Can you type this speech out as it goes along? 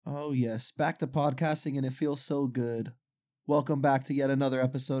Oh, yes. Back to podcasting, and it feels so good. Welcome back to yet another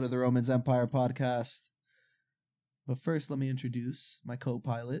episode of the Romans Empire podcast. But first, let me introduce my co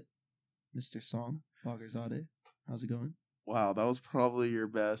pilot, Mr. Song Bagarzadeh. How's it going? Wow, that was probably your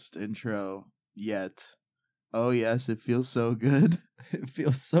best intro yet. Oh, yes, it feels so good. It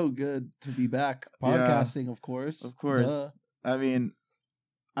feels so good to be back. Yeah, Podcasting, of course. of course. Duh. I mean,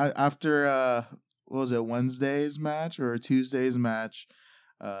 after, what was it, Wednesday's match or Tuesday's match,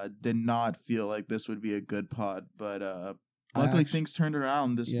 did not feel like this would be a good pod. But luckily things turned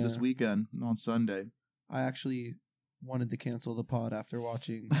around this weekend on Sunday. I actually wanted to cancel the pod after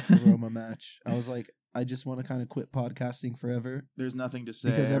watching the Roma match. I was like, I just want to kind of quit podcasting forever. There's nothing to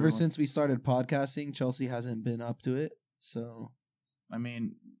say. Because ever since we started podcasting, Chelsea hasn't been up to it. So, I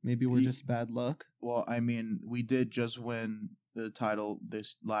mean, maybe we're just bad luck. Well, I mean, we did just win the title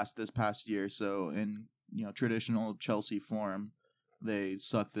this past year. So in traditional Chelsea form, they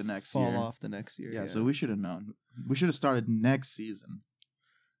sucked the next year. Fall off the next year. Yeah, so we should have known. We should have started next season,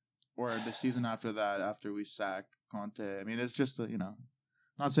 or the season after that, after we sack Conte. I mean, it's just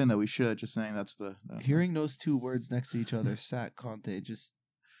not saying that we should, just saying that's the hearing those two words next to each other, sack Conte, just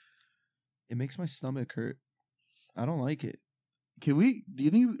it makes my stomach hurt. I don't like it. Do you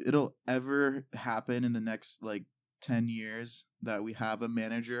think it'll ever happen in the next 10 years that we have a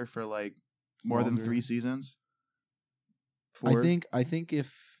manager for more than 3 seasons? 4? I think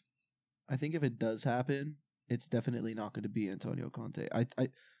if it does happen, it's definitely not going to be Antonio Conte. And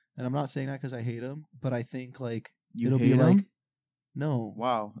I'm not saying that because I hate him, but I think it'll be him? No.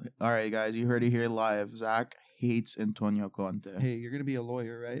 Wow. All right, guys, you heard it here live. Zach hates Antonio Conte. Hey, you're going to be a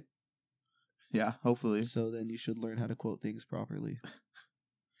lawyer, right? Yeah, hopefully. So then you should learn how to quote things properly.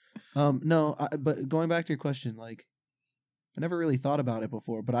 But going back to your question, I never really thought about it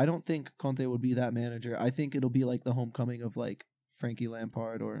before, but I don't think Conte would be that manager. I think it'll be like the homecoming of Frankie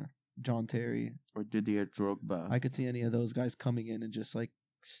Lampard or John Terry or Didier Drogba. I could see any of those guys coming in and just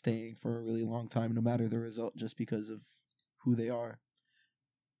staying for a really long time, no matter the result, just because of who they are.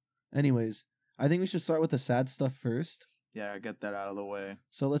 Anyways, I think we should start with the sad stuff first. Yeah, get that out of the way.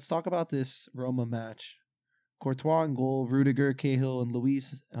 So let's talk about this Roma match. Courtois in goal, Rudiger, Cahill, and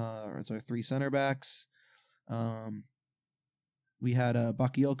Luis as our 3 center backs. We had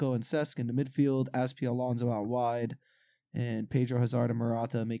Bakayoko and Cesc in the midfield, Aspi Alonso out wide, and Pedro Hazard and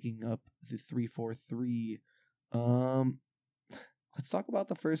Morata making up the 3-4-3. Let's talk about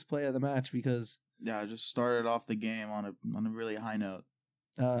the first play of the match because I just started off the game on a really high note.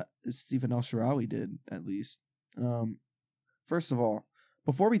 Stephen El Shaarawy did, at least. First of all,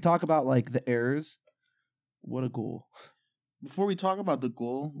 before we talk about the errors, what a goal. Before we talk about the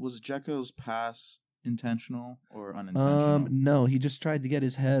goal, was Dzeko's pass intentional or unintentional? No, he just tried to get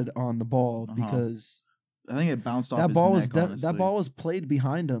his head on the ball because I think it bounced off his neck, that ball was played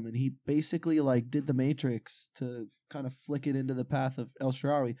behind him, and he basically did the Matrix to kind of flick it into the path of El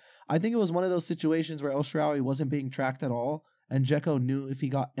Shaarawy. I think it was one of those situations where El Shaarawy wasn't being tracked at all, and Dzeko knew if he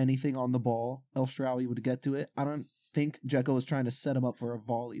got anything on the ball, El Shaarawy would get to it. I don't think Dzeko was trying to set him up for a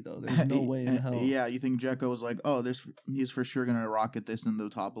volley, though. There's no way in hell. Yeah, you think Dzeko was like, oh, he's for sure going to rocket this in the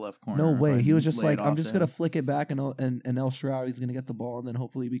top left corner. No way. He was just I'm just going to flick it back, and El Shaarawy's going to get the ball, and then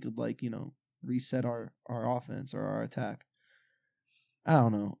hopefully we could, reset our offense or our attack. I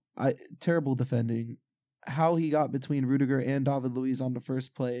don't know. Terrible defending. How he got between Rudiger and David Luiz on the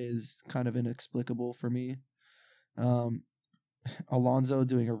first play is kind of inexplicable for me. Alonso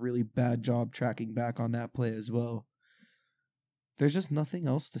doing a really bad job tracking back on that play as well. There's just nothing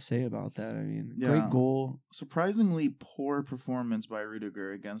else to say about that. I mean, great goal. Surprisingly poor performance by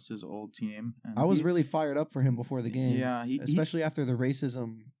Rudiger against his old team. And I was really fired up for him before the game. Yeah. Especially after the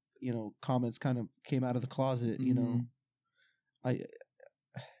racism, comments kind of came out of the closet,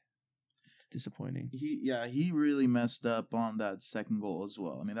 disappointing. He really messed up on that second goal as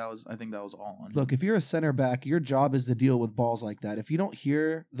well. I mean, I think that was all on him. Look, if you're a center back, your job is to deal with balls like that. If you don't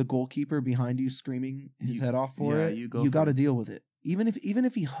hear the goalkeeper behind you screaming his head off for it, you got to deal with it. Even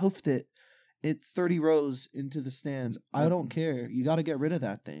if he hoofed it 30 rows into the stands, I don't care. You got to get rid of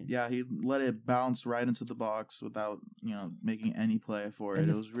that thing. Yeah, he let it bounce right into the box without, making any play for it.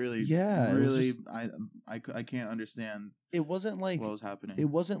 It was really, really, I can't understand. It wasn't what was happening. It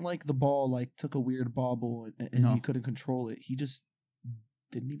wasn't like the ball took a weird bobble and he couldn't control it. He just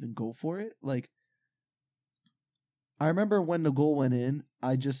didn't even go for it. I remember when the goal went in,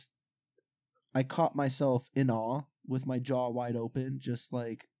 I caught myself in awe with my jaw wide open, just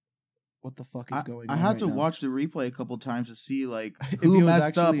what the fuck is going on? I had to watch the replay a couple times to see who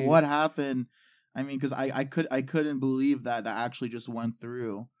messed up, what happened. I mean, because I couldn't believe that actually just went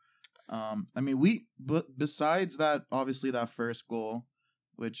through. I mean, besides that, obviously that first goal,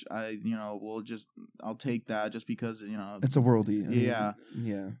 which I'll take that just because It's a worldie. Yeah.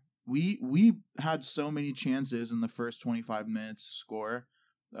 Yeah. We had so many chances in the first 25 minutes to score.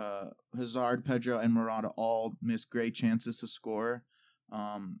 Hazard, Pedro, and Morata all missed great chances to score.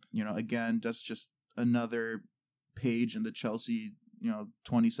 Again, that's just another page in the Chelsea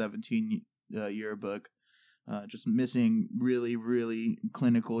 2017 yearbook. Just missing really, really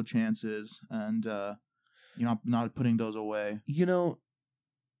clinical chances and not putting those away.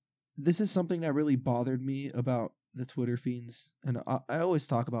 This is something that really bothered me about the Twitter fiends, and I always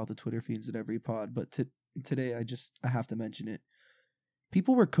talk about the Twitter fiends in every pod, but today I have to mention it.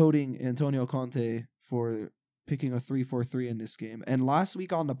 People were coding Antonio Conte for picking a 3-4-3 in this game, and last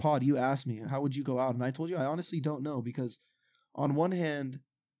week on the pod you asked me how would you go out, and I told you I honestly don't know, because on one hand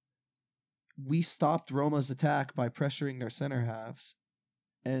we stopped Roma's attack by pressuring their center halves,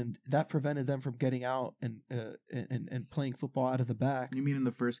 and that prevented them from getting out and playing football out of the back. You mean in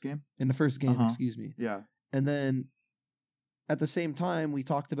the first game? In the first game, excuse me. Yeah. And then at the same time, we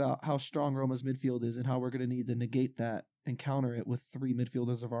talked about how strong Roma's midfield is and how we're going to need to negate that and counter it with 3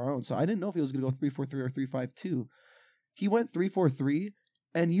 midfielders of our own. So I didn't know if he was going to go 3-4-3 or 3-5-2. He went 3-4-3,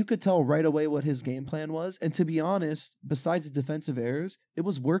 and you could tell right away what his game plan was. And to be honest, besides the defensive errors, it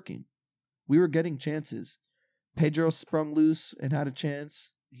was working. We were getting chances. Pedro sprung loose and had a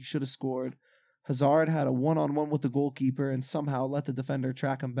chance. He should have scored. Hazard had a one-on-one with the goalkeeper and somehow let the defender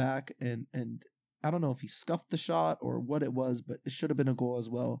track him back. And I don't know if he scuffed the shot or what it was, but it should have been a goal as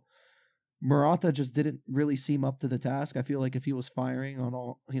well. Morata just didn't really seem up to the task. I feel like if he was firing on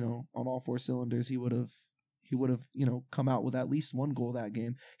all 4 cylinders, he would have come out with at least 1 goal that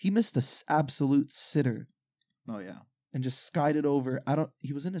game. He missed an absolute sitter. Oh yeah. And just skied it over.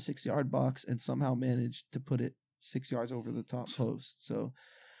 He was in a 6-yard box and somehow managed to put it 6 yards over the top post. So,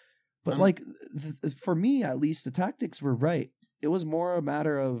 but for me at least, the tactics were right. It was more a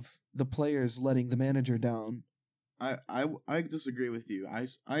matter of the players letting the manager down. I disagree with you.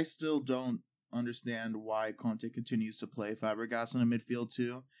 I still don't understand why Conte continues to play Fabregas in the midfield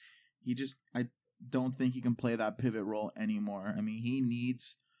too. I don't think he can play that pivot role anymore. I mean, he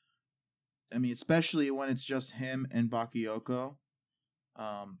needs. Especially when it's just him and Bakayoko.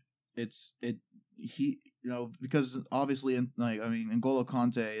 Because obviously, N'Golo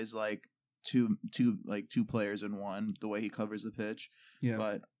Kante is like two players in one. The way he covers the pitch. Yeah.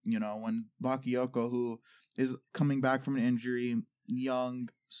 But when Bakayoko, who is coming back from an injury, young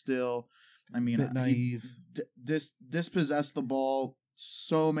still, bit naive, dispossessed the ball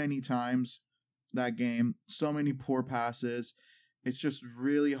so many times that game. So many poor passes. It's just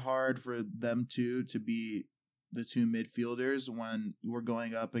really hard for them to be the 2 midfielders when we're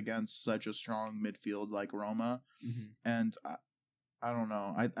going up against such a strong midfield like Roma. Mm-hmm. And I don't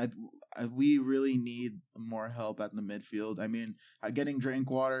know. We really need more help at the midfield. Getting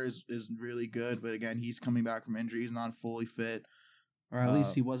Drinkwater is really good, but again, he's coming back from injury. He's not fully fit. Or at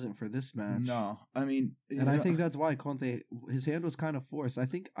least he wasn't for this match. No. I think that's why Conte, his hand was kind of forced.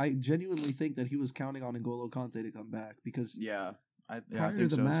 I genuinely think that he was counting on N'Golo Kante to come back because prior to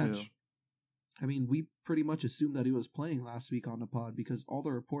the match, too. We pretty much assumed that he was playing last week on the pod because all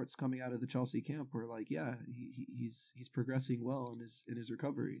the reports coming out of the Chelsea camp were like, yeah, he's progressing well in his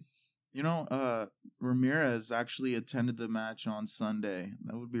recovery. Ramirez actually attended the match on Sunday.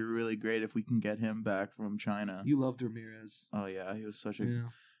 That would be really great if we can get him back from China. You loved Ramirez. Oh yeah, he was such a. Yeah.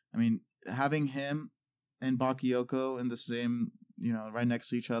 Having him and Bakayoko in the same, right next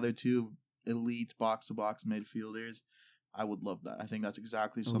to each other, 2 elite box-to-box midfielders. I would love that. I think that's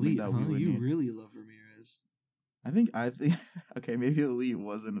exactly something that we would need. You really love Ramirez. I think okay, maybe elite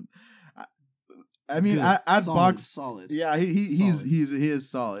wasn't. At solid, box solid. Yeah, he is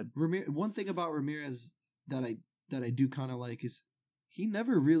solid. One thing about Ramirez that I do kind of like is he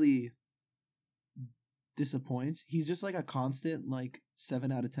never really disappoints. He's just like a constant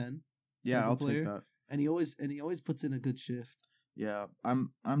 7 out of 10. Yeah, I'll take that. And he always puts in a good shift. Yeah,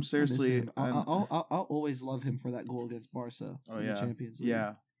 I'm seriously. I'll always love him for that goal against Barca in the Champions League.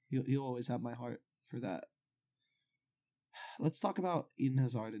 Yeah, he'll always have my heart for that. Let's talk about Eden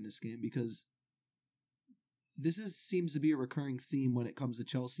Hazard in this game because this seems to be a recurring theme when it comes to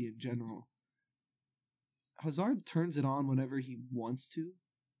Chelsea in general. Hazard turns it on whenever he wants to,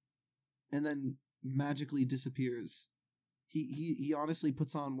 and then magically disappears. He honestly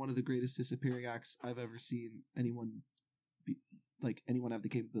puts on one of the greatest disappearing acts I've ever seen anyone have the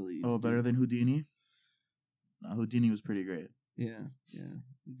capability. Oh, better than Houdini? No, Houdini was pretty great. Yeah.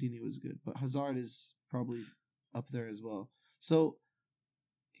 Houdini was good. But Hazard is probably up there as well. So,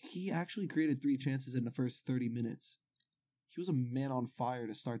 he actually created 3 chances in the first 30 minutes. he was a man on fire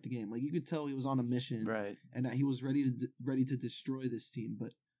to start the game. Like you could tell he was on a mission, Right. and that he was ready to destroy this team.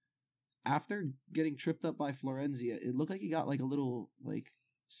 But after getting tripped up by Florenzi, it looked like he got like a little like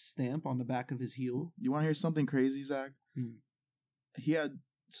stamp on the back of his heel. You want to hear something crazy, Zach? Hmm. He had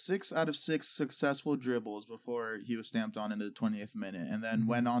 6 out of 6 successful dribbles before he was stamped on in the 20th minute, and then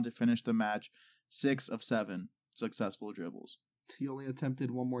went on to finish the match 6 of 7 successful dribbles. He only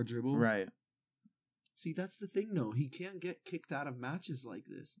attempted one more dribble. Right. See, that's the thing, though. He can't get kicked out of matches like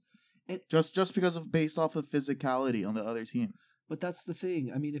this. And Just because of based off of physicality on the other team. But that's the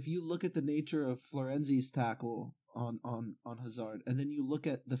thing. I mean, if you look at the nature of Florenzi's tackle on Hazard, and then you look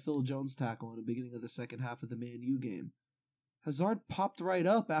at the Phil Jones tackle in the beginning of the second half of the Man U game, Hazard popped right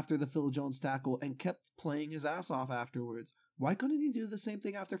up after the Phil Jones tackle and kept playing his ass off afterwards. Why couldn't he do the same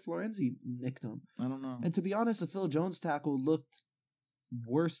thing after Florenzi nicked him? I don't know. And to be honest, the Phil Jones tackle looked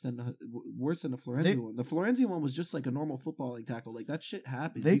worse than the Florenzi one. The Florenzi one was just like a normal footballing tackle. Like that shit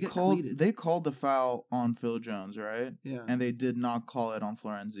happened. They called the foul on Phil Jones, right? Yeah. And they did not call it on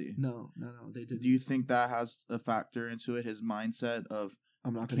Florenzi. No, they didn't. Do you think that has a factor into it? His mindset of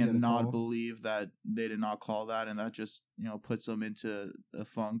I'm not going to cannot believe that they did not call that, and that just puts him into a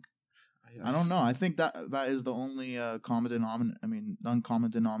funk. I don't know. I think that is the only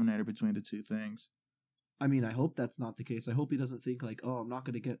uncommon denominator between the two things. I mean, I hope that's not the case. I hope he doesn't think like, oh, I'm not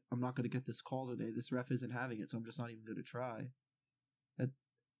gonna get this call today. This ref isn't having it, so I'm just not even gonna try.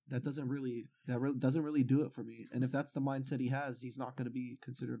 That doesn't really do it for me. And if that's the mindset he has, he's not gonna be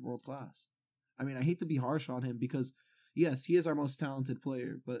considered world class. I mean, I hate to be harsh on him because yes, he is our most talented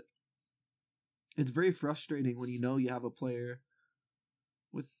player, but it's very frustrating when you have a player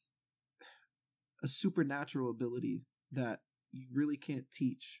with a supernatural ability that you really can't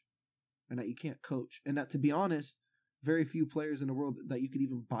teach and that you can't coach. And that, to be honest, very few players in the world that you could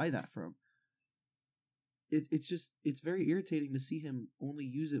even buy that from. It's very irritating to see him only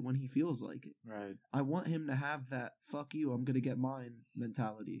use it when he feels like it. Right. I want him to have that fuck you, I'm going to get mine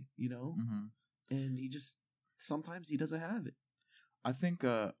mentality, Mm-hmm. And sometimes he doesn't have it. I think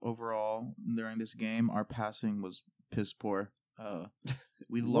overall during this game, our passing was piss poor.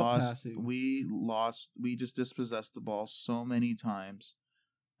 We lost. We just dispossessed the ball so many times,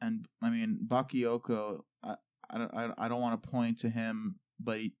 and I mean Bakayoko. I don't want to point to him,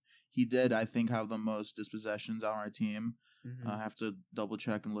 but he did. I think have the most dispossessions on our team. Mm-hmm. I have to double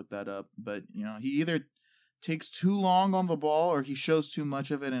check and look that up. But he either takes too long on the ball or he shows too much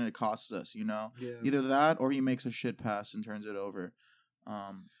of it and it costs us. Yeah. Either that or he makes a shit pass and turns it over.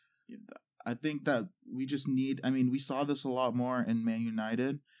 I think that we just need. I mean, we saw this a lot more in Man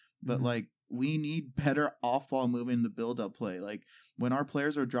United, but Mm-hmm. We need better off-ball movement in the build-up play. Like when our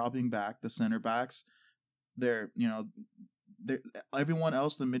players are dropping back, the center backs, they're everyone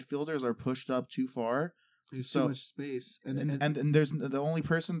else, the midfielders are pushed up too far. There's too much space, and there's the only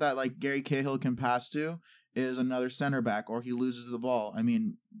person that like Gary Cahill can pass to is another center back, or he loses the ball. I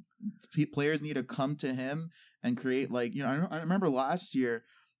mean, players need to come to him and create I remember last year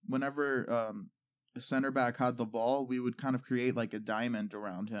whenever the center back had the ball, we would kind of create like a diamond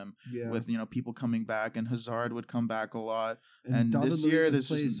around him with people coming back, and Hazard would come back a lot. And this year, this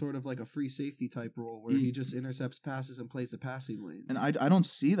plays sort of like a free safety type role where he just intercepts passes and plays the passing lanes. And I don't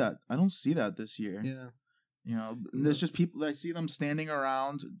see that. I don't see that this year. Yeah. There's just people. I see them standing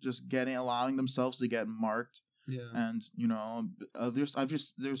around, just allowing themselves to get marked. Yeah. And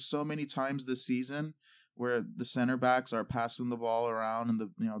there's so many times this season where the center backs are passing the ball around in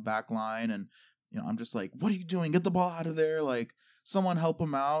the back line, and I'm just like, what are you doing? Get the ball out of there! Like someone help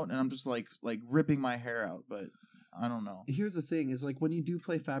him out. And I'm just like ripping my hair out. But I don't know. Here's the thing: is like when you do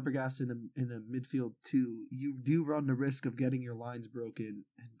play Fabregas in a midfield too, you do run the risk of getting your lines broken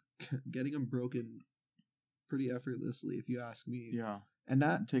and getting them broken pretty effortlessly, if you ask me. Yeah. And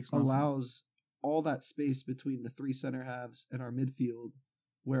that allows all that space between the three center halves and our midfield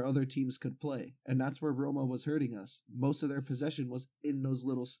where other teams could play. And that's where Roma was hurting us. Most of their possession was in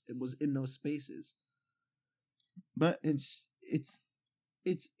those spaces. But it's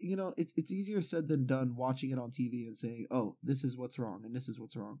easier said than done watching it on TV and saying, "Oh, this is what's wrong and this is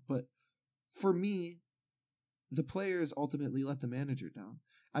what's wrong." But for me, the players ultimately let the manager down.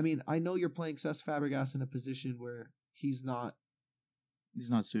 I mean, I know you're playing Cesc Fabregas in a position where he's not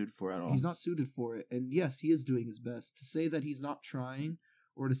suited for it at all. He's not suited for it. And yes, he is doing his best. To say that he's not trying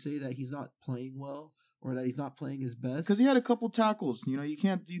or to say that he's not playing well or that he's not playing his best. Because he had a couple tackles. You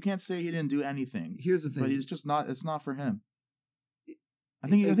can't say he didn't do anything. Here's the thing. But he's just not. It's not for him. I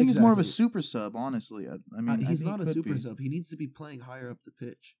think he's more of a super sub, honestly. I mean, he's not a super sub. He needs to be playing higher up the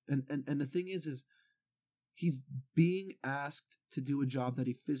pitch. And the thing is he's being asked to do a job that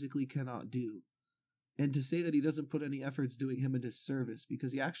he physically cannot do. And to say that he doesn't put any efforts doing him a disservice,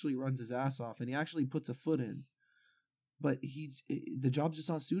 because he actually runs his ass off and he actually puts a foot in. But the job's just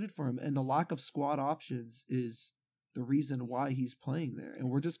not suited for him, and the lack of squad options is the reason why he's playing there. And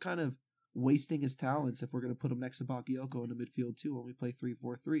we're just kind of wasting his talents if we're going to put him next to Bakayoko in the midfield too when we play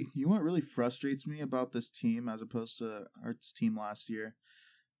 3-4-3. You know what really frustrates me about this team as opposed to our team last year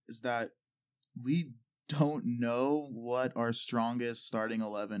is that we don't know what our strongest starting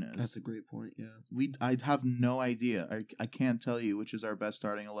 11 is. That's a great point, yeah. I have no idea. I can't tell you which is our best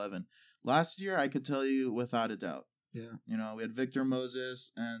starting 11. Last year, I could tell you without a doubt. Yeah. You know, we had Victor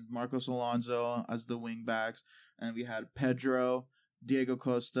Moses and Marcos Alonso as the wing backs, and we had Pedro, Diego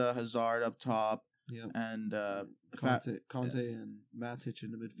Costa, Hazard up top, and Conte and Matic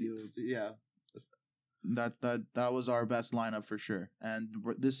in the midfield. Yeah. That was our best lineup for sure. And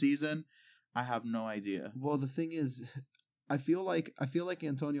this season, I have no idea. Well, the thing is, I feel like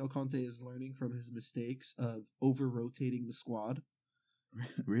Antonio Conte is learning from his mistakes of over rotating the squad.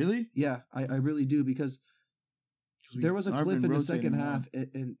 Really? Yeah, I really do, because there was a clip in the second half,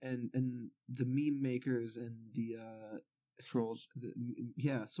 and the meme makers and the trolls,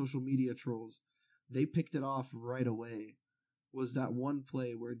 social media trolls, they picked it off right away. Was that one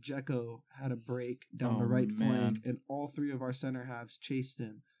play where Dzeko had a break down the right flank, and all three of our center halves chased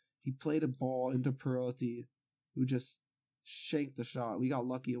him. He played a ball into Perotti, who just shanked the shot. We got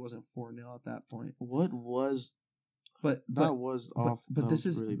lucky it wasn't 4-0 at that point. What was? But was off. But this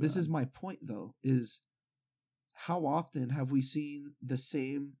is my point though. Is how often have we seen the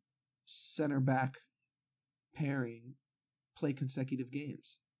same center back pairing play consecutive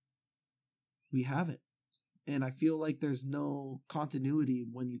games? We haven't. And I feel like there's no continuity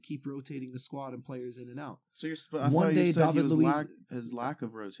when you keep rotating the squad and players in and out. So one day David Luiz his lack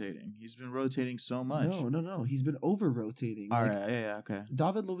of rotating. He's been rotating so much. No. He's been over rotating. All right, yeah, okay.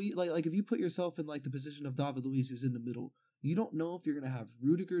 David Luiz, like if you put yourself in like the position of David Luiz, who's in the middle, you don't know if you're gonna have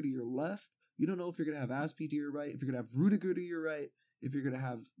Rudiger to your left. You don't know if you're gonna have Aspi to your right. If you're gonna have Rudiger to your right. If you're gonna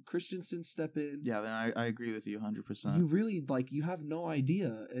have Christensen step in. Yeah, then I agree with you 100%. You really you have no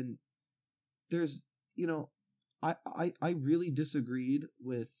idea, and there's. I really disagreed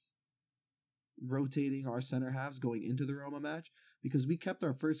with rotating our center halves going into the Roma match, because we kept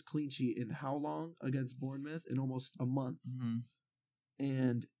our first clean sheet in how long against Bournemouth? In almost a month. Mm-hmm.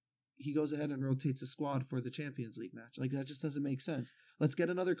 And he goes ahead and rotates a squad for the Champions League match. Like, that just doesn't make sense. Let's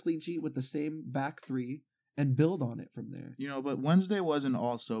get another clean sheet with the same back three and build on it from there. But Wednesday wasn't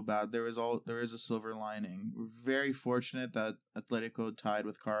all so bad. There is a silver lining. We're very fortunate that Atletico tied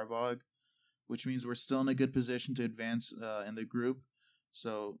with Qarabağ, which means we're still in a good position to advance in the group.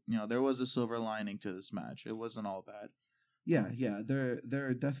 So, there was a silver lining to this match. It wasn't all bad. Yeah,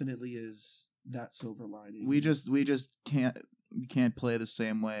 there definitely is that silver lining. We just can't play the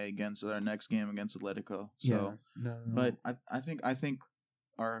same way against our next game against Atletico. So, no. But I think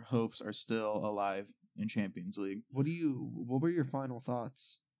our hopes are still alive in Champions League. What were your final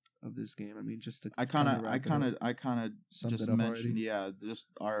thoughts of this game? I mean, just to I kind of just mentioned just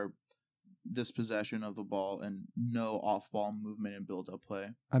our dispossession of the ball and no off-ball movement and build-up play.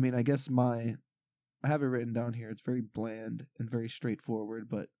 I mean, I guess I have it written down here. It's very bland and very straightforward,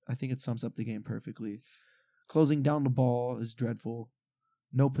 but I think it sums up the game perfectly. Closing down the ball is dreadful.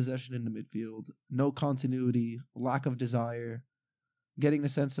 No possession in the midfield. No continuity. Lack of desire. Getting the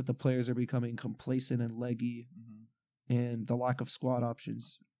sense that the players are becoming complacent and leggy. Mm-hmm. And the lack of squad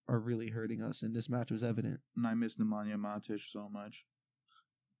options are really hurting us, and this match was evident. And I miss Nemanja Matic so much.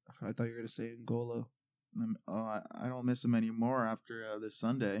 I thought you were going to say N'Golo. I don't miss him anymore after this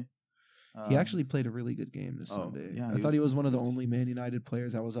Sunday. He actually played a really good game this Sunday. Yeah, I thought he was one of the only Man United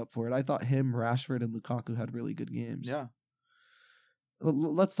players that was up for it. I thought him, Rashford, and Lukaku had really good games. Yeah.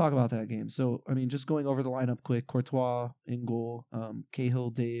 Let's talk about that game. So, I mean, just going over the lineup quick. Courtois in goal. Cahill,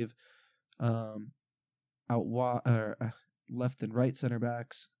 Dave, left and right center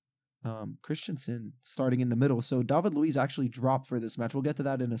backs. Christensen starting in the middle. So David Luiz actually dropped for this match. We'll get to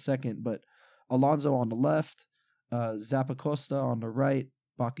that in a second. But Alonso on the left, Zappacosta on the right,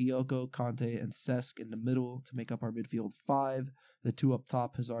 Bakayoko, Conte, and Cesc in the middle to make up our midfield five. The two up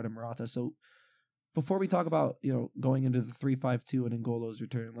top, Hazard and Morata. So before we talk about going into the 3-5-2 and N'Golo's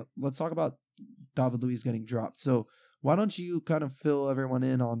return, let's talk about David Luiz getting dropped. So why don't you kind of fill everyone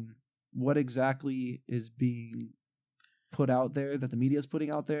in on what exactly is being put out there, that the media is putting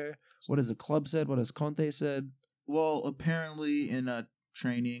out there? What has the club said? What has Conte said? Well, apparently in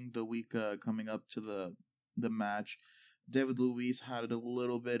training the week coming up to the match, David Luiz had a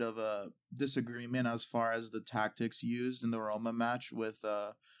little bit of a disagreement as far as the tactics used in the Roma match with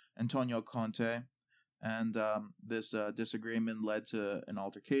Antonio Conte. and this disagreement led to an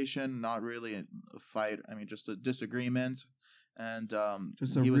altercation. Not really a fight. I mean, just a disagreement. And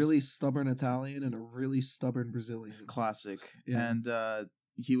just a he was really stubborn Italian and a really stubborn Brazilian. classic. Yeah. And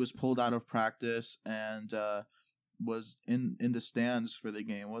he was pulled out of practice and was in the stands for the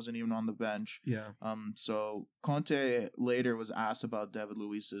game. Wasn't even on the bench. Yeah. So Conte later was asked about David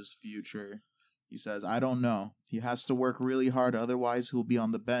Luiz's future. He says, "I don't know. He has to work really hard, otherwise he'll be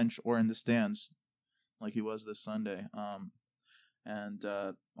on the bench or in the stands, like he was this Sunday." And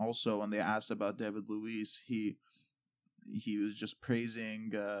also when they asked about David Luiz, he was just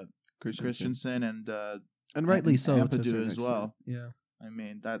praising Christensen and rightly so to a Ampadu certain as well. extent. Yeah. I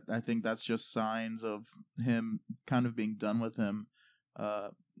mean, I think that's just signs of him kind of being done with him.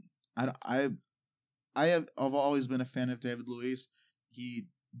 I've always been a fan of David Luiz. He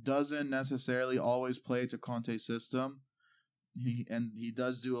doesn't necessarily always play to Conte's system. He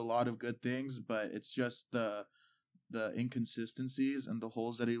does do a lot of good things, but it's just the inconsistencies and the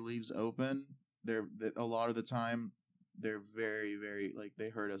holes that he leaves open. They're a lot of the time they're very, very, like, they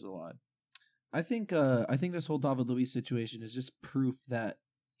hurt us a lot. I think this whole David Luiz situation is just proof that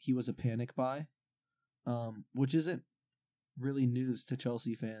he was a panic buy, which isn't really news to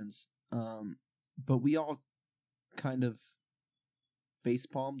Chelsea fans. But we all kind of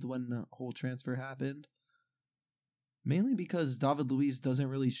facepalmed when the whole transfer happened, mainly because David Luiz doesn't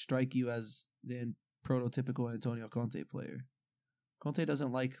really strike you as the prototypical Antonio Conte player. Conte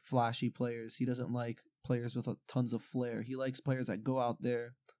doesn't like flashy players. He doesn't like players with tons of flair. He likes players that go out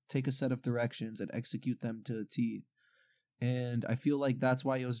there, take a set of directions, and execute them to a T. And I feel like that's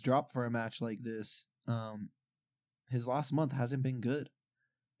why he was dropped for a match like this. His last month hasn't been good.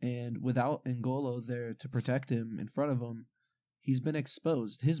 And without N'Golo there to protect him in front of him, he's been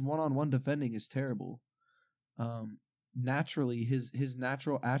exposed. His one-on-one defending is terrible. Naturally, his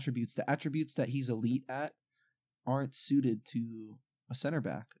natural attributes, the attributes that he's elite at, aren't suited to a center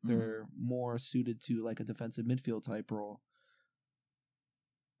back. They're more suited to like a defensive midfield type role.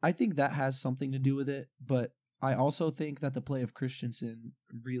 I think that has something to do with it, but I also think that the play of Christensen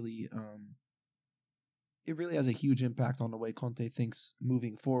really it really has a huge impact on the way Conte thinks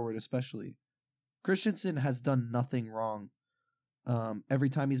moving forward, especially. Christensen has done nothing wrong. Every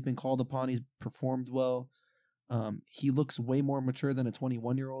time he's been called upon, he's performed well. He looks way more mature than a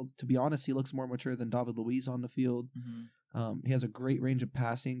 21-year-old. To be honest, he looks more mature than David Luiz on the field. He has a great range of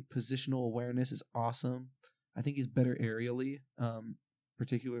passing. Positional awareness is awesome. I think he's better aerially,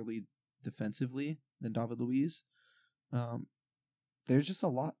 particularly defensively, than David Luiz. There's just a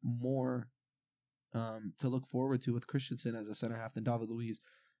lot more to look forward to with Christensen as a center half than David Luiz.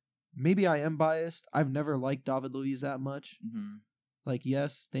 Maybe I am biased. I've never liked David Luiz that much. Like,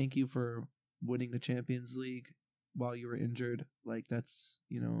 yes, thank you for winning the Champions League while you were injured. Like, that's,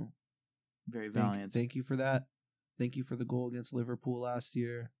 very valiant. Thank you for that. Thank you for the goal against Liverpool last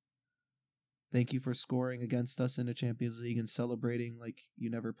year. Thank you for scoring against us in the Champions League and celebrating like you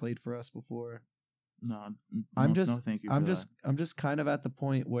never played for us before. No, I'm thank you. I'm just kind of at the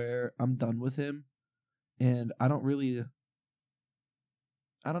point where I'm done with him, and I don't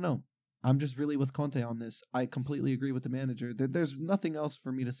know. I'm just really with Conte on this. I completely agree with the manager. There's nothing else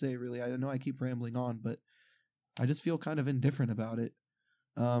for me to say, really. I know I keep rambling on, but I just feel kind of indifferent about it.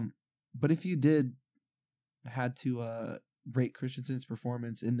 But if you had to rate Christensen's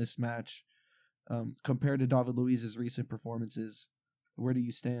performance in this match compared to David Luiz's recent performances, where do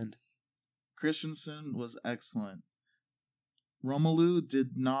you stand? Christensen was excellent. Romelu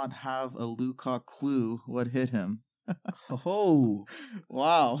did not have a Lukaku clue what hit him. Oh,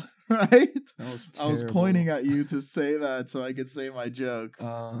 wow! Right? That was terrible. I was pointing at you to say that so I could say my joke.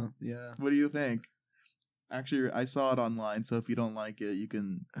 Yeah. What do you think? Actually, I saw it online, so if you don't like it, you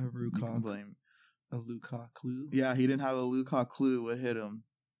can blame. A Lukaku clue? Yeah, he didn't have a Lukaku clue what hit him.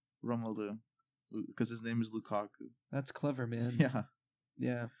 Romelu, because his name is Lukaku. That's clever, man. Yeah.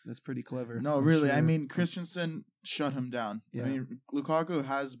 Yeah, that's pretty clever. No, I'm really. sure. I mean, Christensen shut him down. Yeah. I mean, Lukaku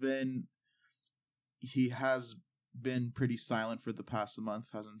has been pretty silent for the past month.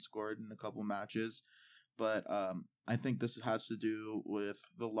 Hasn't scored in a couple matches, but I think this has to do with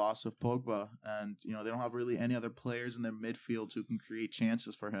the loss of Pogba, and they don't have really any other players in their midfield who can create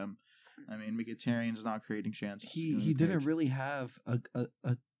chances for him. I mean, Mkhitaryan's not creating chances. He didn't really have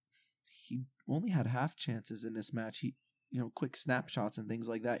he only had half chances in this match. He quick snapshots and things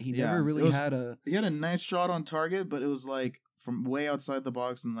like that. He never really had a... He had a nice shot on target, but it was like from way outside the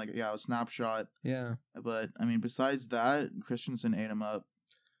box and a snapshot. Yeah. But, I mean, besides that, Christensen ate him up.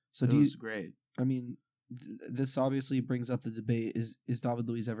 So it was great. I mean, this obviously brings up the debate, is David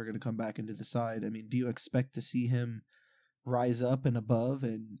Luiz ever going to come back into the side? I mean, do you expect to see him rise up and above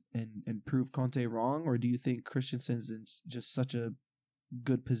and prove Conte wrong, or do you think Christensen's in just such a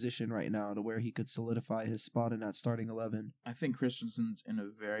good position right now to where he could solidify his spot in that starting 11? I think Christensen's in a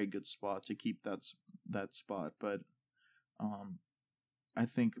very good spot to keep that spot, but I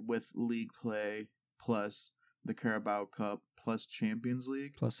think with league play plus the Carabao Cup plus Champions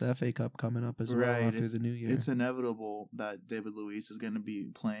League plus the FA Cup coming up as well after the new year, it's inevitable that David Luiz is going to be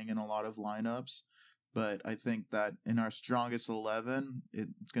playing in a lot of lineups. But I think that in our strongest 11,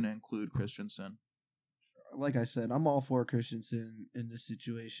 it's going to include Christensen. Like I said, I'm all for Christensen in this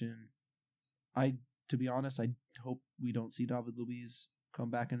situation. To be honest, I hope we don't see David Luiz come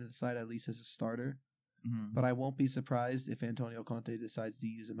back into the side at least as a starter. Mm-hmm. But I won't be surprised if Antonio Conte decides to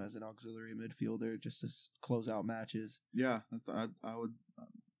use him as an auxiliary midfielder just to close out matches. Yeah, I would.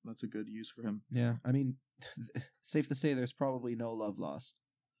 That's a good use for him. Yeah, I mean, safe to say there's probably no love lost.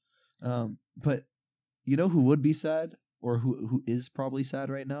 But you know who would be sad, or who is probably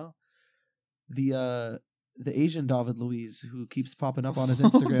sad right now? The Asian David Luiz, who keeps popping up on his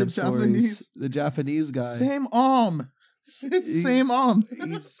Instagram stories. The Japanese guy. Same arm. It's same arm.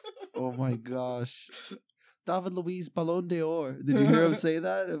 Oh my gosh. David Luiz Ballon d'Or. Did you hear him say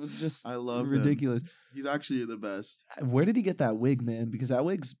that? It was just I love ridiculous. Him. He's actually the best. Where did he get that wig, man? Because that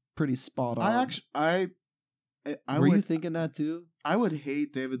wig's pretty spot on. Were you thinking that too? I would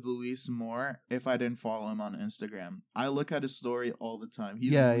hate David Luiz more if I didn't follow him on Instagram. I look at his story all the time.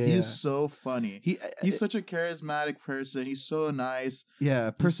 He's so funny. He's such a charismatic person. He's so nice.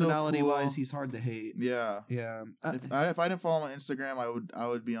 Yeah, personality-wise, he's hard to hate. Yeah. Yeah. If I didn't follow him on Instagram, I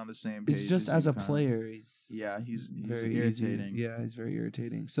would be on the same page. It's just as a player, he's very irritating. Yeah, he's very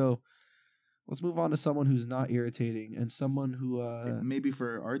irritating. So let's move on to someone who's not irritating and someone who maybe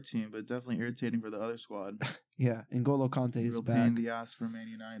for our team, but definitely irritating for the other squad. Yeah, N'Golo Kante is back. Pain in the ass for Man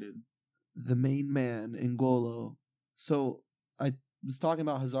United. The main man, N'Golo. So I was talking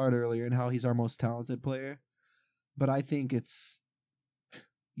about Hazard earlier and how he's our most talented player, but I think it's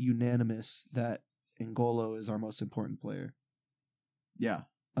unanimous that N'Golo is our most important player. Yeah,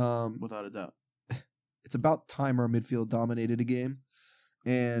 without a doubt. It's about time our midfield dominated a game.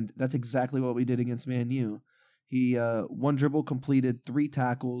 And that's exactly what we did against Man U. He one dribble completed, 3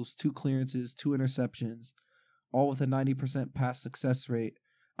 tackles, 2 clearances, 2 interceptions, all with a 90% pass success rate.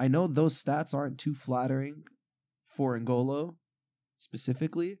 I know those stats aren't too flattering for N'Golo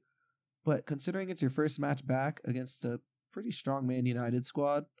specifically, but considering it's your first match back against a pretty strong Man United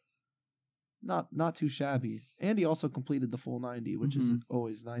squad, not too shabby. And he also completed the full 90, which is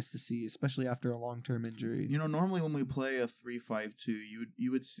always nice to see, especially after a long-term injury. You know, normally when we play a 3-5-2,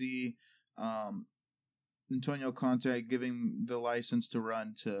 you would see Antonio Conte giving the license to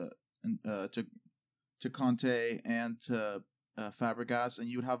run to Conte and to Fabregas, and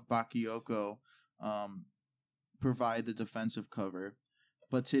you would have Bakayoko provide the defensive cover.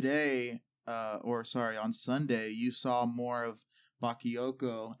 But today, on Sunday, you saw more of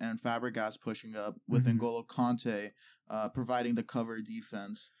Bakayoko and Fabregas pushing up with N'Golo Kante providing the cover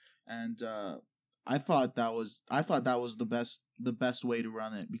defense, and I thought that was the best way to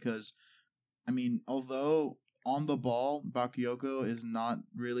run it, because I mean, although on the ball Bakayoko is not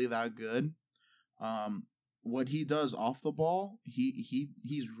really that good, what he does off the ball,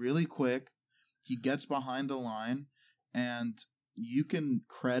 he's really quick. He gets behind the line, and you can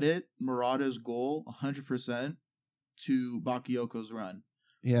credit Morata's goal 100% to Bakayoko's run.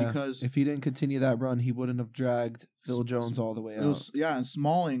 Yeah, because if he didn't continue that run, he wouldn't have dragged Phil Jones all the way out. And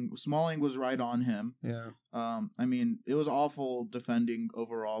Smalling was right on him. Yeah. I mean, it was awful defending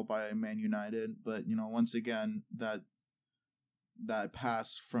overall by Man United, but you know, once again, that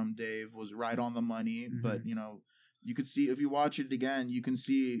pass from Dave was right on the money. But you know, you could see, if you watch it again, you can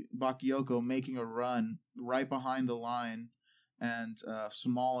see Bakayoko making a run right behind the line, and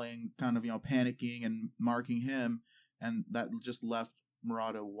Smalling kind of, you know, panicking and marking him. And that just left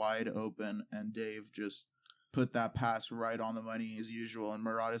Morata wide open, and Dave just put that pass right on the money as usual. And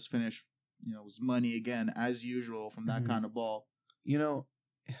Morata's finish, you know, was money again as usual from that kind of ball. You know,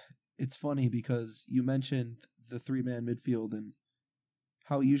 it's funny because you mentioned the 3-man midfield and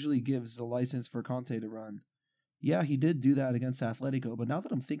how he usually gives the license for Conte to run. Yeah, he did do that against Atletico, but now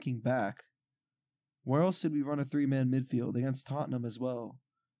that I'm thinking back, where else did we run a 3-man midfield? Against Tottenham as well.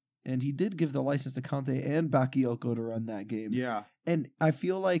 And he did give the license to Conte and Bakayoko to run that game. Yeah. And I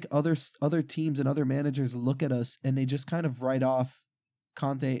feel like other teams and other managers look at us and they just kind of write off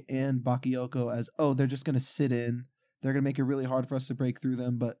Conte and Bakayoko as, oh, they're just going to sit in. They're going to make it really hard for us to break through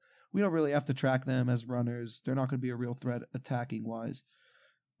them, but we don't really have to track them as runners. They're not going to be a real threat attacking-wise.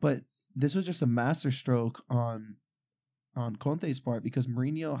 But this was just a masterstroke on Conte's part, because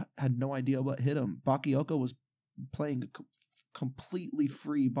Mourinho had no idea what hit him. Bakayoko was playing a completely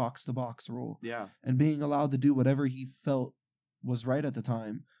free box-to-box role. Yeah. And being allowed to do whatever he felt was right at the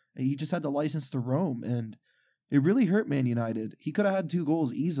time. And he just had the license to roam, and it really hurt Man United. He could have had 2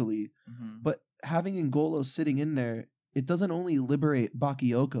 goals easily, but having N'Golo sitting in there, it doesn't only liberate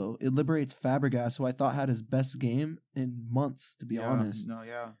Bakayoko, it liberates Fabregas, who I thought had his best game in months, to be honest. No,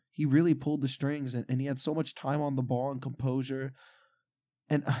 yeah. He really pulled the strings, and he had so much time on the ball and composure.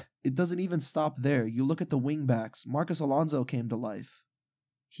 And it doesn't even stop there. You look at the wing backs. Marcos Alonso came to life.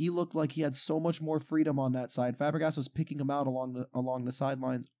 He looked like he had so much more freedom on that side. Fabregas was picking him out along the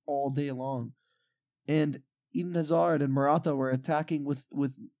sidelines all day long. And Eden Hazard and Morata were attacking with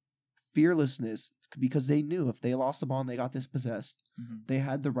fearlessness because they knew if they lost the ball and they got dispossessed, they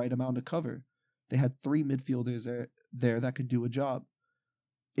had the right amount of cover. They had 3 midfielders there that could do a job.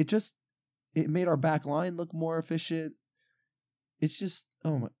 It made our back line look more efficient. It's just,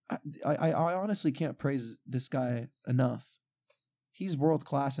 I honestly can't praise this guy enough. He's world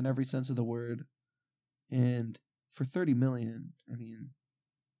class in every sense of the word. And for 30 million, I mean,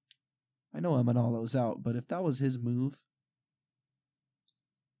 I know Manalo's out, but if that was his move,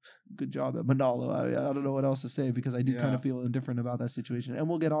 good job at Manalo. I don't know what else to say because I do kind of feel indifferent about that situation. And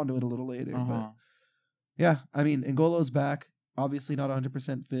we'll get onto it a little later. But yeah, I mean, N'Golo's back. Obviously not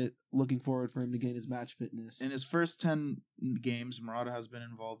 100% fit. Looking forward for him to gain his match fitness. In his first 10 games, Morata has been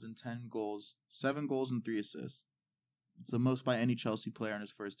involved in 10 goals, 7 goals and 3 assists. It's the most by any Chelsea player in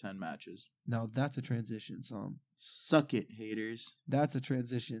his first 10 matches. Now that's a transition, Sam. Suck it, haters. That's a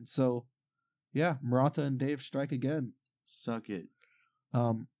transition. So, yeah, Morata and Dave strike again. Suck it.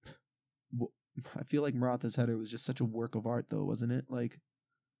 I feel like Morata's header was just such a work of art, though, wasn't it? Like,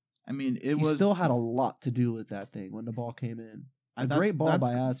 I mean, he still had a lot to do with that thing when the ball came in. A great ball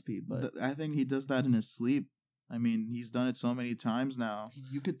by Aspi, but I think he does that in his sleep. I mean, he's done it so many times now.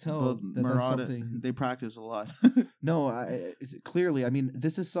 You could tell that Morata, that's something. They practice a lot. No, clearly. I mean,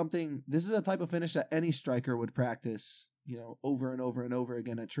 this is a type of finish that any striker would practice, over and over and over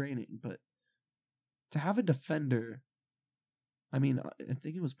again at training. But to have a defender, I mean, I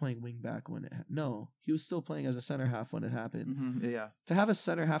think he was playing wing back when he was still playing as a center half when it happened. Yeah. To have a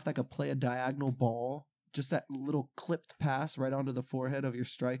center half that could play a diagonal ball, just that little clipped pass right onto the forehead of your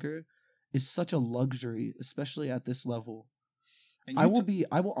striker, is such a luxury, especially at this level. And I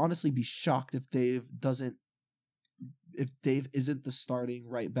will honestly be shocked if Dave isn't the starting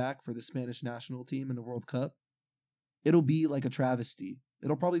right back for the Spanish national team in the World Cup. It'll be like a travesty.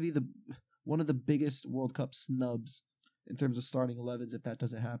 It'll probably be one of the biggest World Cup snubs in terms of starting 11s if that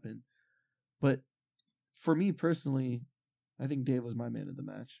doesn't happen. But for me personally, I think Dave was my man of the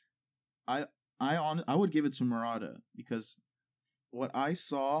match. I would give it to Morata because what I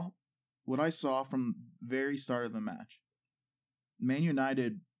saw from the very start of the match, Man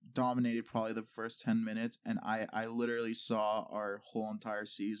United dominated probably the first 10 minutes, and I literally saw our whole entire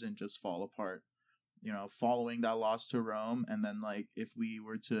season just fall apart. Following that loss to Rome, and then if we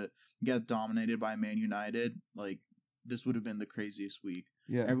were to get dominated by Man United, this would have been the craziest week.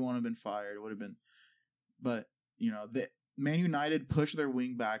 Yeah, everyone would have been fired. It would have been, but the Man United pushed their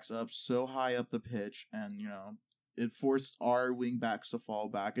wing backs up so high up the pitch, and it forced our wing backs to fall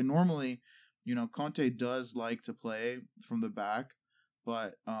back. And normally, Conte does like to play from the back,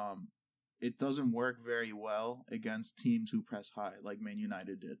 but it doesn't work very well against teams who press high like Man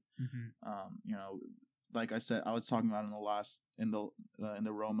United did. Like I said, I was talking about in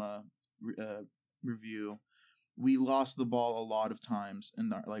the Roma review. We lost the ball a lot of times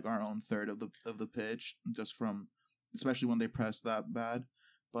in our own third of the pitch, just from, especially when they pressed that bad.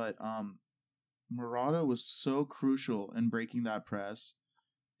 But Morata was so crucial in breaking that press.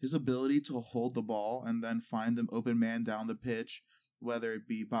 His ability to hold the ball and then find an open man down the pitch, whether it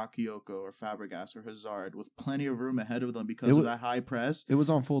be Bakayoko or Fabregas or Hazard, with plenty of room ahead of them because of that high press. It was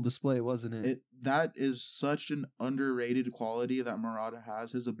on full display, wasn't it? That is such an underrated quality that Morata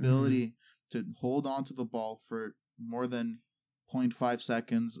has. His ability to hold on to the ball for more than 0.5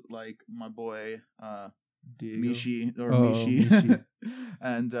 seconds, like my boy Mishi.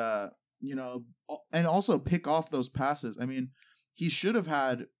 And and also pick off those passes. I mean, he should have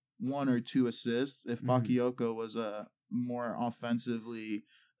had 1 or 2 assists if Bakayoko was more offensively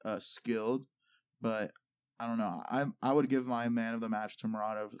skilled, but I don't know. I would give my man of the match to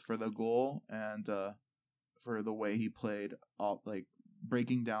Morata for the goal and for the way he played,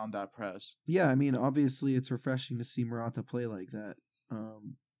 breaking down that press. Yeah, I mean, obviously it's refreshing to see Morata play like that.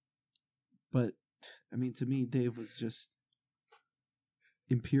 But I mean, to me, Dave was just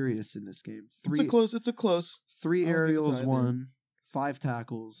imperious in this game. It's a close. 3 aerials won, 5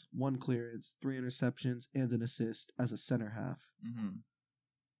 tackles, 1 clearance, 3 interceptions, and an assist as a center half.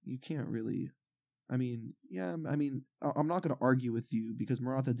 You can't really. I mean, yeah, I'm not going to argue with you because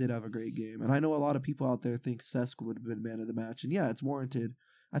Morata did have a great game. And I know a lot of people out there think Cesc would have been man of the match. And yeah, it's warranted.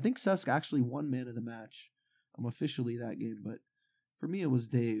 I think Cesc actually won man of the match officially that game. But for me, it was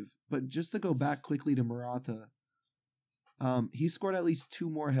Dave. But just to go back quickly to Morata, he scored at least 2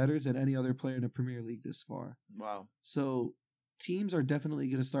 more headers than any other player in the Premier League this far. Wow. So teams are definitely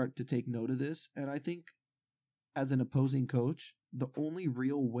going to start to take note of this. And I think as an opposing coach, the only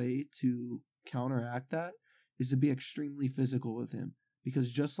real way to counteract that is to be extremely physical with him.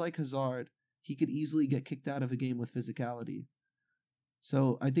 Because just like Hazard, he could easily get kicked out of a game with physicality.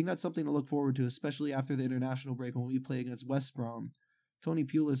 So I think that's something to look forward to, especially after the international break when we play against West Brom. Tony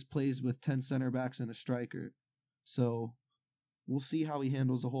Pulis plays with 10 center backs and a striker. So we'll see how he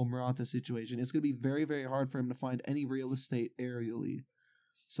handles the whole Morata situation. It's going to be very, very hard for him to find any real estate aerially.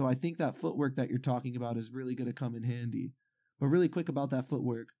 So I think that footwork that you're talking about is really going to come in handy. But really quick about that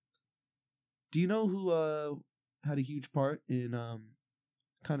footwork. Do you know who had a huge part in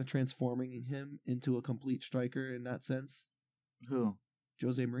kind of transforming him into a complete striker in that sense? Who?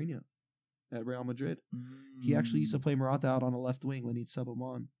 Jose Mourinho at Real Madrid. He actually used to play Morata out on a left wing when he'd sub him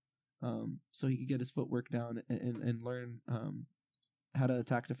on. So he could get his footwork down and learn how to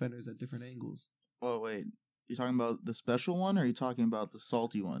attack defenders at different angles. Oh, wait. You talking about the special one, or are you talking about the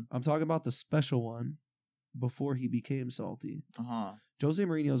salty one? I'm talking about the special one before he became salty. Uh-huh. Jose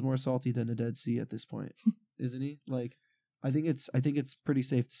Mourinho is more salty than the Dead Sea at this point, isn't he? Like, I think it's pretty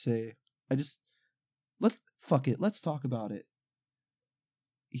safe to say. Let's talk about it.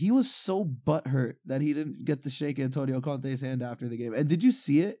 He was so butthurt that he didn't get to shake Antonio Conte's hand after the game. And did you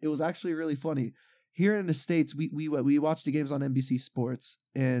see it? It was actually really funny. Here in the States, we watched the games on NBC Sports,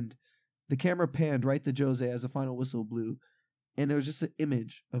 and the camera panned right to Jose as the final whistle blew. And there was just an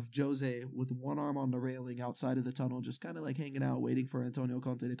image of Jose with one arm on the railing outside of the tunnel, just kind of like hanging out, waiting for Antonio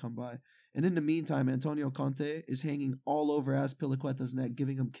Conte to come by. And in the meantime, Antonio Conte is hanging all over Azpilicueta's neck,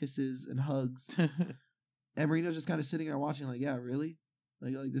 giving him kisses and hugs. And Mourinho's just kind of sitting there watching like, yeah, really?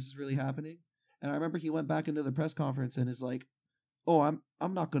 Like this is really happening? And I remember he went back into the press conference and is like, oh,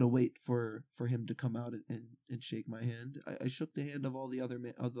 I'm not going to wait for him to come out and shake my hand. I shook the hand of all the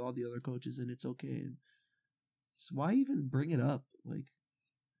other coaches, and it's okay. And so why even bring it up? Like,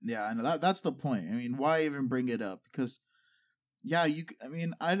 yeah, I know that's the point. I mean, why even bring it up? Because, yeah,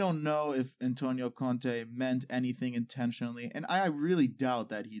 I don't know if Antonio Conte meant anything intentionally, and I really doubt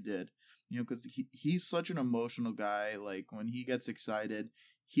that he did. Because he's such an emotional guy. Like, when he gets excited,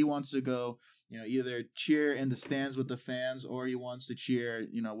 he wants to go, either cheer in the stands with the fans or he wants to cheer,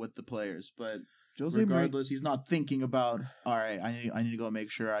 with the players. But regardless, he's not thinking about, all right, I need to go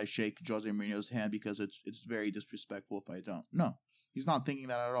make sure I shake Jose Mourinho's hand because it's very disrespectful if I don't. No, he's not thinking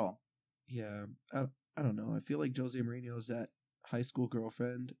that at all. Yeah, I don't know. I feel like Jose Mourinho is that high school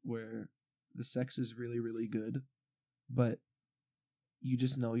girlfriend where the sex is really, really good, but you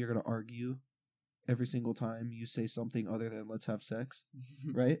just know you're going to argue every single time you say something other than let's have sex,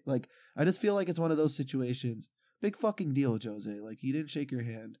 right? Like, I just feel like it's one of those situations. Big fucking deal, Jose. Like, he didn't shake your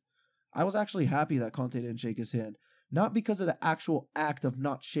hand. I was actually happy that Conte didn't shake his hand. Not because of the actual act of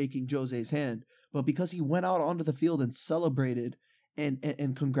not shaking Jose's hand, but because he went out onto the field and celebrated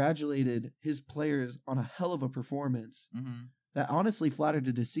and congratulated his players on a hell of a performance. Mm-hmm. That honestly flattered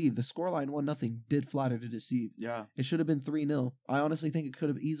to deceive. The scoreline 1-0 did flatter to deceive. Yeah. It should have been 3-0. I honestly think it could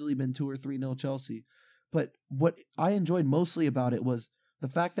have easily been 2 or 3-0 Chelsea. But what I enjoyed mostly about it was the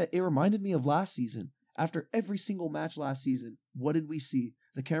fact that it reminded me of last season. After every single match last season, what did we see?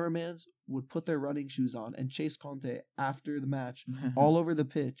 The cameramans would put their running shoes on and chase Conte after the match all over the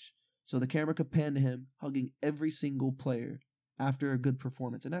pitch so the camera could pan to him hugging every single player after a good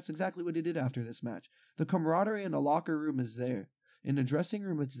performance. And that's exactly what he did after this match. The camaraderie in the locker room is there. In the dressing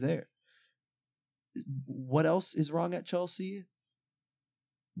room, it's there. What else is wrong at Chelsea?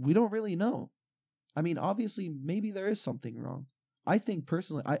 We don't really know. I mean, obviously, maybe there is something wrong. I think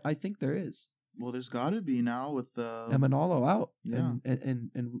personally, I think there is. Well, there's got to be now with Emanalo out. Yeah.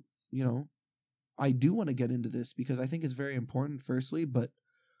 And I do want to get into this because I think it's very important, firstly, but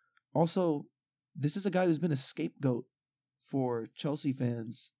also, this is a guy who's been a scapegoat for Chelsea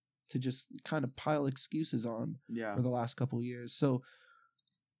fans to just kind of pile excuses on for the last couple of years. So,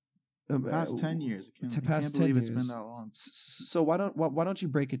 past 10 years. I can't believe it's been that long. So why don't you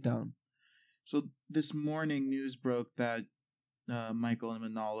break it down? So this morning, news broke that Michael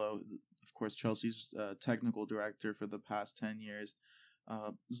Emenalo, of course Chelsea's technical director for the past 10 years,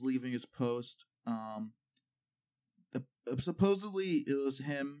 is leaving his post. Supposedly it was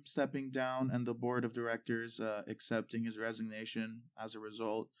him stepping down and the board of directors accepting his resignation as a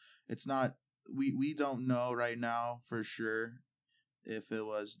result. It's not, we don't know right now for sure if it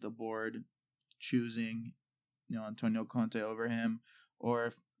was the board choosing, Antonio Conte over him, or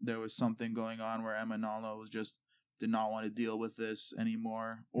if there was something going on where Emenalo was just did not want to deal with this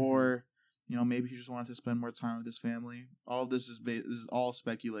anymore, or maybe he just wanted to spend more time with his family. All of this is all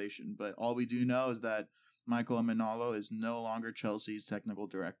speculation, but all we do know is that Michael Emenalo is no longer Chelsea's technical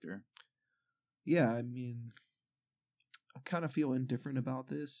director. Yeah, I mean, I kind of feel indifferent about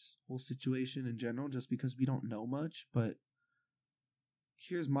this whole situation in general just because we don't know much, but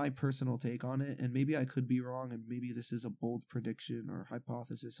here's my personal take on it, and maybe I could be wrong, and maybe this is a bold prediction or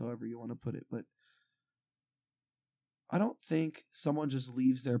hypothesis, however you want to put it, but I don't think someone just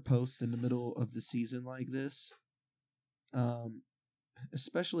leaves their post in the middle of the season like this,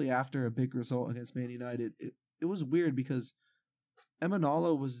 especially after a big result against Man United. It was weird because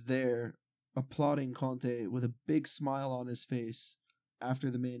Emenalo was there applauding Conte with a big smile on his face after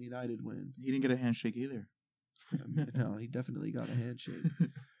the Man United win. He didn't get a handshake either. No, he definitely got a handshake.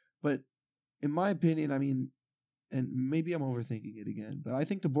 But in my opinion, I mean, and maybe I'm overthinking it again, but I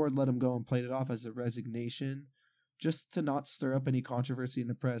think the board let him go and played it off as a resignation just to not stir up any controversy in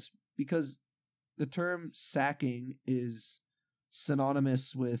the press, because the term sacking is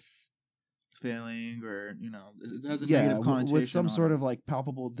synonymous with failing, or it has a negative connotation with some sort of like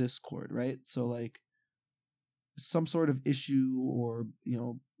palpable discord, right? So like some sort of issue or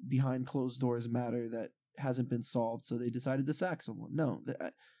behind closed doors matter that hasn't been solved, so they decided to sack someone. No,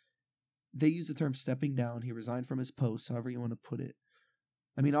 they use the term stepping down. He resigned from his post, however you want to put it.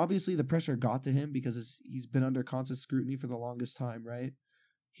 I mean, obviously the pressure got to him because he's been under constant scrutiny for the longest time, right?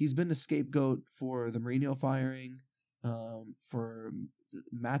 He's been the scapegoat for the Mourinho firing, for the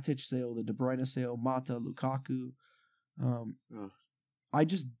Matic sale, the De Bruyne sale, Mata, Lukaku. I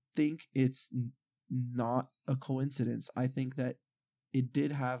just think it's not a coincidence. I think that it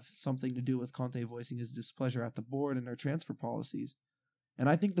did have something to do with Conte voicing his displeasure at the board and their transfer policies. And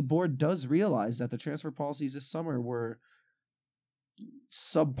I think the board does realize that the transfer policies this summer were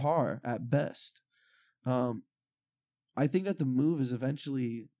subpar at best. I think that the move is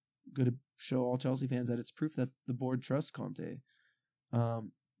eventually going to show all Chelsea fans that it's proof that the board trusts Conte.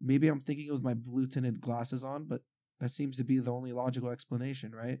 Maybe I'm thinking with my blue tinted glasses on, but that seems to be the only logical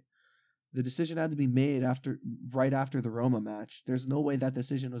explanation, right? The decision had to be made right after the Roma match. There's no way that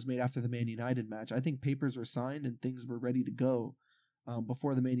decision was made after the Man United match. I think papers were signed and things were ready to go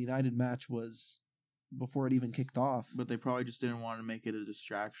before the Man United match before it even kicked off. But they probably just didn't want to make it a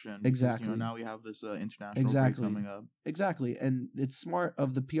distraction. Exactly. Because, now we have this international break coming up. Exactly. And it's smart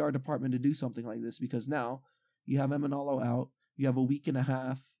of the PR department to do something like this because now you have Emenalo out. You have a week and a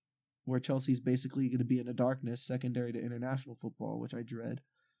half where Chelsea's basically going to be in the darkness, secondary to international football, which I dread.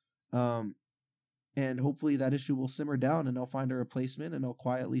 And hopefully that issue will simmer down and they'll find a replacement and they'll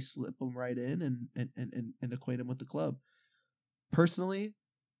quietly slip him right in and acquaint him with the club. Personally,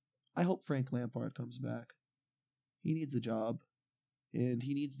 I hope Frank Lampard comes back. He needs a job, and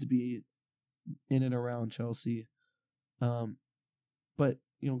he needs to be in and around Chelsea. But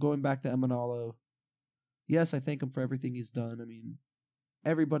going back to Emenalo, yes, I thank him for everything he's done. I mean,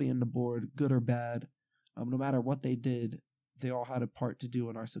 everybody in the board, good or bad, no matter what they did, they all had a part to do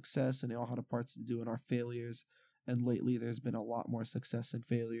in our success, and they all had a part to do in our failures. And lately, there's been a lot more success than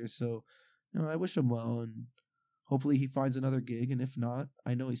failures. So, I wish him well, and hopefully he finds another gig, and if not,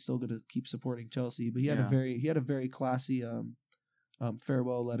 I know he's still going to keep supporting Chelsea. But he had a very classy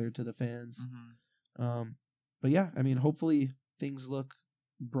farewell letter to the fans. Mm-hmm. But yeah, I mean, hopefully things look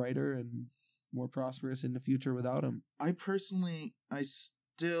brighter and more prosperous in the future without him. I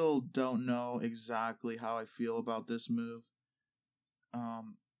still don't know exactly how I feel about this move.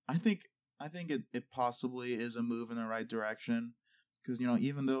 I think it possibly is a move in the right direction. Because,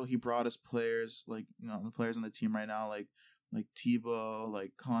 even though he brought us players, like, the players on the team right now, like Thibaut,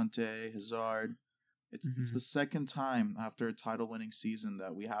 like Conte, Hazard, it's the second time after a title-winning season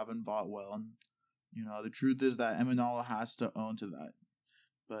that we haven't bought well. And, the truth is that Emenalo has to own to that.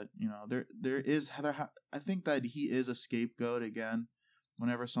 But, I think that he is a scapegoat again.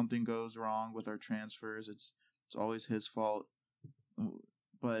 Whenever something goes wrong with our transfers, it's always his fault.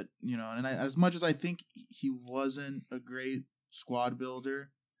 But, and as much as I think he wasn't a great squad builder,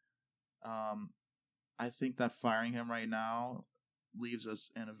 I think that firing him right now leaves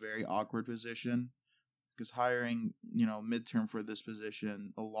us in a very awkward position, because hiring midterm for this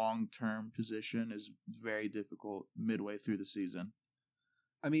position, a long-term position, is very difficult midway through the season.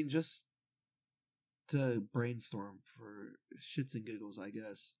 I mean, just to brainstorm for shits and giggles, I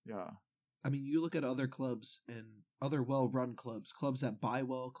guess. Yeah. I mean, you look at other clubs and other well-run clubs that buy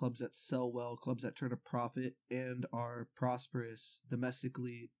well, clubs that sell well, clubs that turn a profit and are prosperous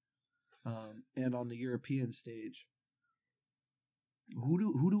domestically and on the European stage.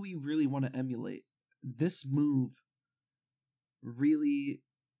 who do we really want to emulate? This move really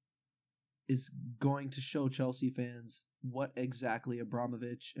is going to show Chelsea fans what exactly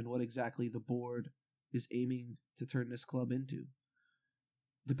Abramovich and what exactly the board is aiming to turn this club into.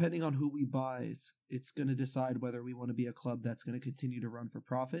 Depending on who we buy, it's going to decide whether we want to be a club that's going to continue to run for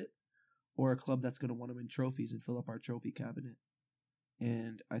profit or a club that's going to want to win trophies and fill up our trophy cabinet.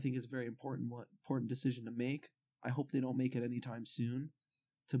 And I think it's a very important decision to make. I hope they don't make it anytime soon.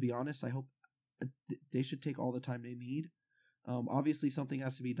 To be honest, I hope they should take all the time they need. Obviously, something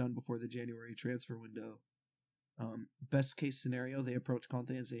has to be done before the January transfer window. Best case scenario, they approach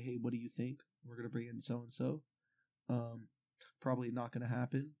Conte and say, "Hey, what do you think? We're going to bring in so and so." Probably not going to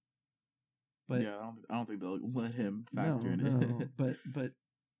happen. But yeah, I don't think they'll let him factor in it. but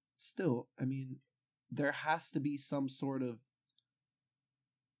still, I mean, there has to be some sort of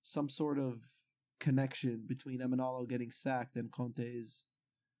connection between Emenalo getting sacked and Conte's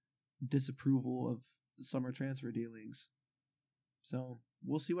disapproval of the summer transfer dealings. So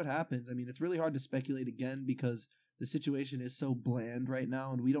we'll see what happens. I mean, it's really hard to speculate again because the situation is so bland right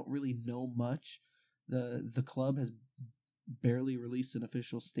now, and we don't really know much. The club has barely released an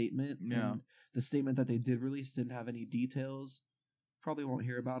official statement. Yeah. And the statement that they did release didn't have any details. Probably won't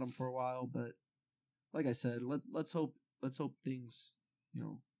hear about them for a while, but like I said, let's hope things,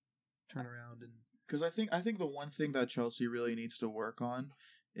 turn around. And because I think the one thing that Chelsea really needs to work on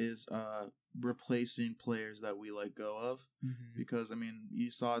is replacing players that we let go of. Mm-hmm. Because I mean,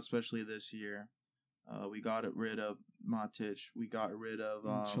 you saw especially this year, we got rid of Matic, we got rid of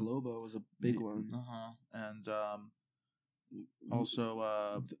Chalobah was a big one. And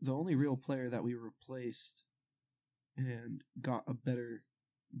also the only real player that we replaced and got a better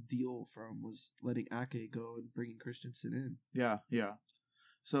deal from was letting Ake go and bringing Christensen in. Yeah.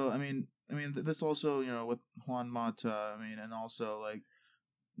 So I mean, this also, with Juan Mata. I mean, and also like,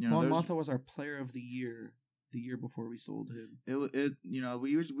 Juan Mata was our player of the year before we sold him.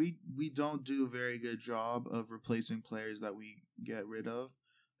 We don't do a very good job of replacing players that we get rid of.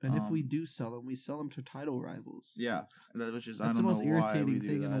 And if we do sell them, we sell them to title rivals. Yeah, that's the most irritating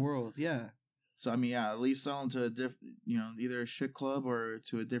thing in the world. Yeah. So I mean, yeah, at least sell them to a different, either a shit club or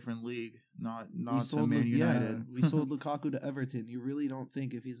to a different league, not to Man United. Yeah, we sold Lukaku to Everton. You really don't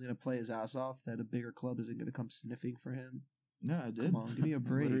think if he's going to play his ass off that a bigger club isn't going to come sniffing for him? Yeah, it did. Come on, give me a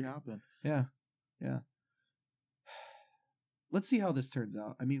break. It literally happened. Yeah. Let's see how this turns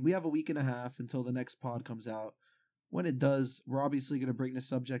out. I mean, we have a week and a half until the next pod comes out. When it does, we're obviously going to bring this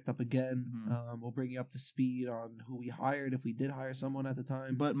subject up again. Mm-hmm. We'll bring you up to speed on who we hired, if we did hire someone at the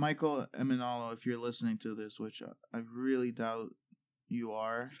time. But Michael Emenalo, if you're listening to this, which I really doubt you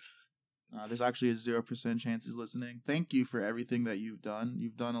are, there's actually a 0% chance he's listening. Thank you for everything that you've done.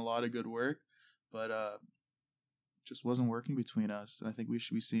 You've done a lot of good work, but just wasn't working between us. And I think we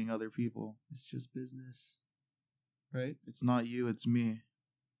should be seeing other people. It's just business, right? It's not you, it's me.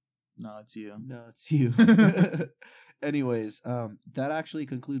 No, it's you. No, it's you. Anyways, that actually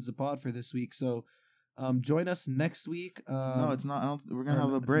concludes the pod for this week. So, join us next week. No, it's not. We're gonna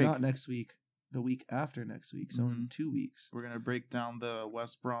have a break. Not next week. The week after next week. So in 2 weeks, we're gonna break down the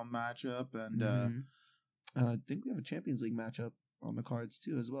West Brom matchup, and I think we have a Champions League matchup on the cards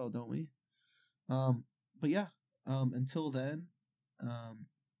too, as well, don't we? But yeah. Until then,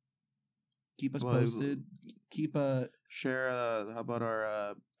 keep us posted. Keep share. How about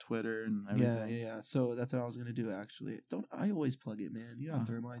our Twitter and everything? Yeah. So that's what I was gonna do. Actually, I always plug it, man. You don't have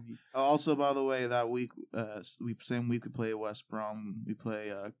to remind me. Also, by the way, that week, same week we play West Brom. We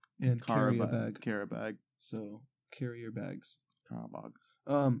play and Karabag. So carrier bags. Karabag.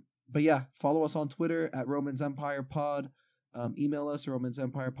 But yeah, follow us on Twitter at Romans Empire Pod. Email us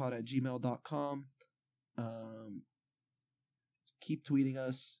romansempirepod@gmail.com. Keep tweeting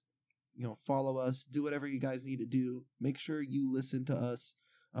us. Follow us, do whatever you guys need to do. Make sure you listen to us.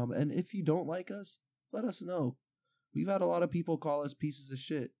 And if you don't like us, let us know. We've had a lot of people call us pieces of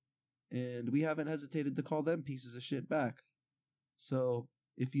shit, and we haven't hesitated to call them pieces of shit back. So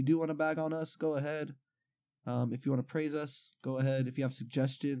if you do want to bag on us, go ahead. If you want to praise us, go ahead. If you have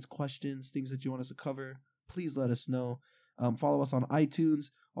suggestions, questions, things that you want us to cover, please let us know. Follow us on iTunes.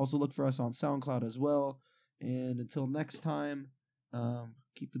 Also look for us on SoundCloud as well. And until next time,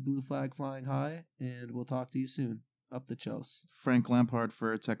 keep the blue flag flying high, and we'll talk to you soon. Up the Chelsea. Frank Lampard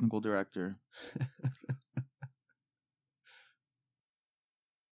for technical director.